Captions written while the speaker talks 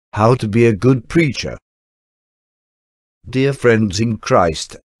How to be a good preacher. Dear friends in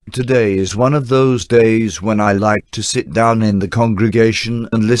Christ, today is one of those days when I like to sit down in the congregation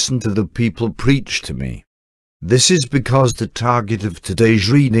and listen to the people preach to me. This is because the target of today's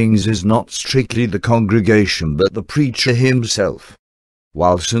readings is not strictly the congregation but the preacher himself.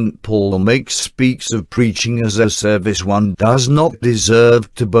 While St. Paul speaks of preaching as a service one does not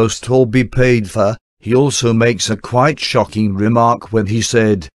deserve to boast or be paid for, he also makes a quite shocking remark when he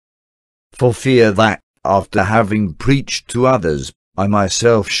said, "For fear that, after having preached to others, I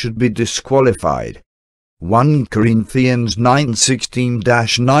myself should be disqualified." 1 Corinthians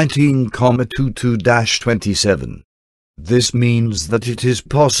 9:16-19,22-27. This means that it is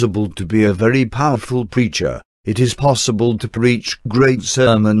possible to be a very powerful preacher. It is possible to preach great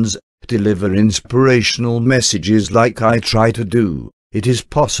sermons, deliver inspirational messages like I try to do. It is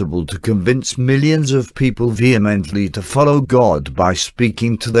possible to convince millions of people vehemently to follow God by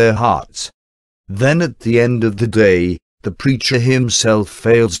speaking to their hearts. Then at the end of the day, the preacher himself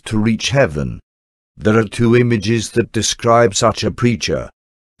fails to reach heaven. There are two images that describe such a preacher.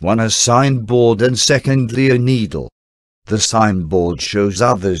 One a signboard and secondly a needle. The signboard shows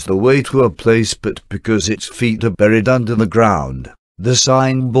others the way to a place, but because its feet are buried under the ground, the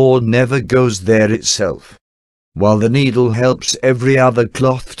signboard never goes there itself. While the needle helps every other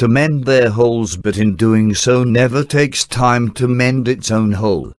cloth to mend their holes, but in doing so never takes time to mend its own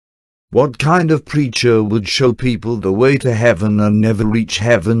hole. What kind of preacher would show people the way to heaven and never reach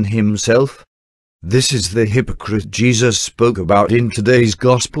heaven himself? This is the hypocrite Jesus spoke about in today's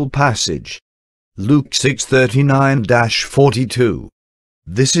gospel passage. Luke 6:39-42.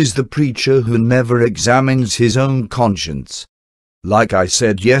 This is the preacher who never examines his own conscience. Like I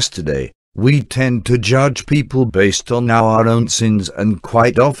said yesterday, we tend to judge people based on our own sins, and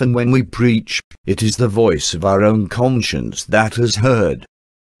quite often when we preach, it is the voice of our own conscience that is heard.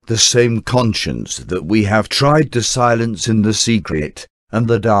 The same conscience that we have tried to silence in the secret and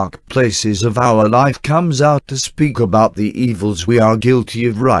the dark places of our life comes out to speak about the evils we are guilty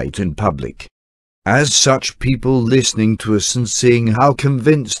of right in public. As such, people listening to us and seeing how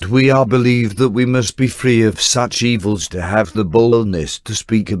convinced we are believe that we must be free of such evils to have the boldness to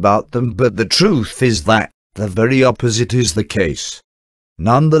speak about them, but the truth is that the very opposite is the case.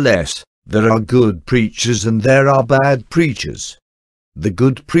 Nonetheless, there are good preachers and there are bad preachers. The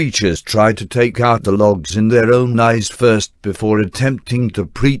good preachers try to take out the logs in their own eyes first before attempting to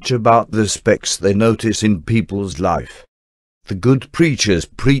preach about the specks they notice in people's life. The good preachers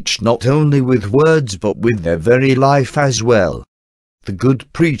preach not only with words but with their very life as well. The good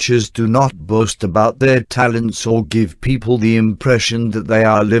preachers do not boast about their talents or give people the impression that they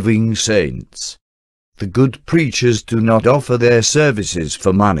are living saints. The good preachers do not offer their services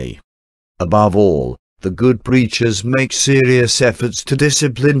for money. Above all, the good preachers make serious efforts to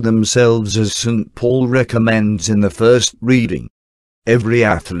discipline themselves, as St. Paul recommends in the first reading. Every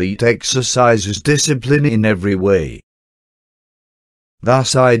athlete exercises discipline in every way.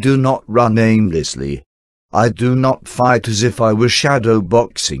 Thus I do not run aimlessly. I do not fight as if I were shadow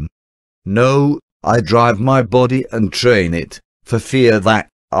boxing. No, I drive my body and train it, for fear that,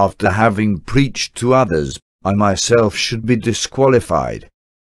 after having preached to others, I myself should be disqualified.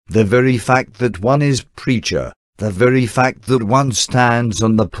 The very fact that one is preacher, the very fact that one stands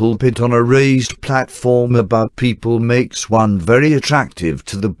on the pulpit on a raised platform above people makes one very attractive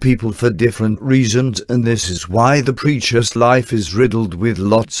to the people for different reasons, and this is why the preacher's life is riddled with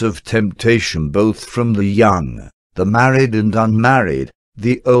lots of temptation, both from the young, the married and unmarried,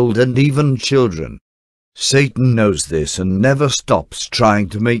 the old and even children. Satan knows this and never stops trying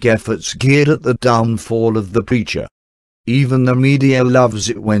to make efforts geared at the downfall of the preacher. Even the media loves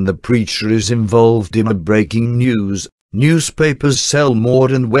it when the preacher is involved in a breaking news. Newspapers sell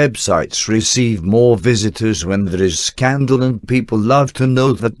more and websites receive more visitors when there is scandal, and people love to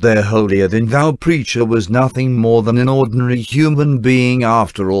know that their holier-than-thou preacher was nothing more than an ordinary human being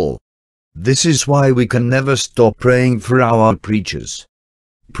after all. This is why we can never stop praying for our preachers.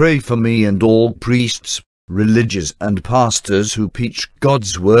 Pray for me and all priests, religious and pastors who preach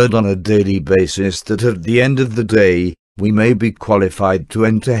God's word on a daily basis, that at the end of the day, we may be qualified to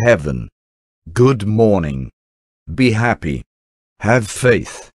enter heaven. Good morning. Be happy. Have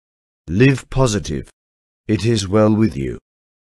faith. Live positive. It is well with you.